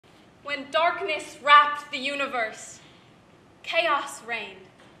when darkness wrapped the universe, chaos reigned.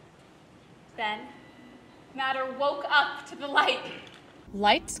 Then, matter woke up to the light.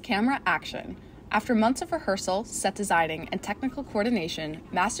 Lights, camera, action. After months of rehearsal, set designing, and technical coordination,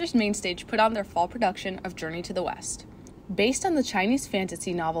 Masters MainStage put on their fall production of Journey to the West. Based on the Chinese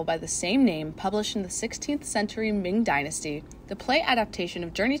fantasy novel by the same name published in the 16th century Ming Dynasty, the play adaptation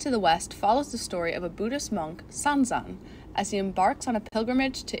of Journey to the West follows the story of a Buddhist monk, Sanzang, as he embarks on a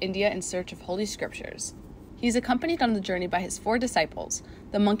pilgrimage to India in search of holy scriptures. He is accompanied on the journey by his 4 disciples,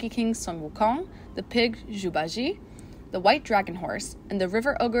 the Monkey King Sun Wukong, the pig Zhubaji, the white dragon horse, and the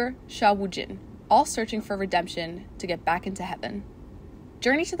river ogre Sha Wujin, all searching for redemption to get back into heaven.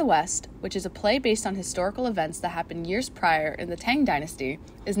 Journey to the West, which is a play based on historical events that happened years prior in the Tang Dynasty,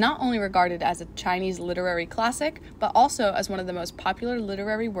 is not only regarded as a Chinese literary classic, but also as one of the most popular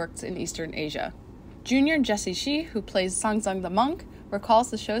literary works in Eastern Asia. Junior Jessie Shi, who plays Sanzang the monk,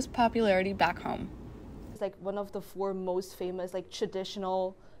 recalls the show's popularity back home. It's like one of the 4 most famous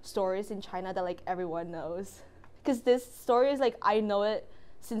traditional stories in China that everyone knows. Because this story is I know it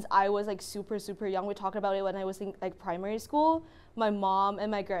since I was super young. We talked about it when I was in primary school. My mom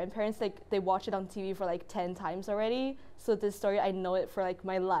and my grandparents they watch it on TV for 10 times already. So this story, I know it for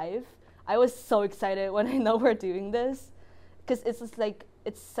my life. I was so excited when I know we're doing this, because it's just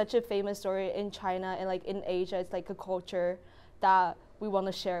it's such a famous story in China and in Asia. It's a culture that we want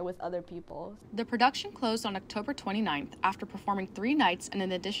to share with other people. The production closed on October 29th after performing 3 nights and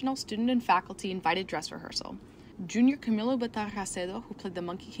an additional student and faculty invited dress rehearsal. Junior Camilo Batarracedo, who played the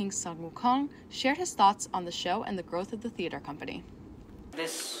Monkey King Sun Wukong, shared his thoughts on the show and the growth of the theater company.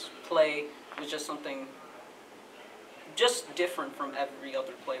 This play was just something just different from every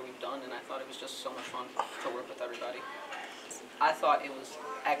other play we've done, and I thought it was just so much fun to work with everybody. I thought it was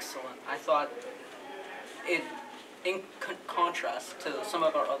excellent. I thought it, in contrast to some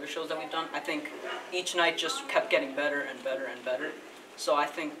of our other shows that we've done, I think each night just kept getting better and better and better. So I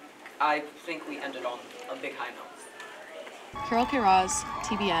think we ended on a big high note. Carol Queiroz,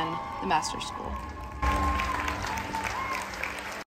 TVN, The Masters School.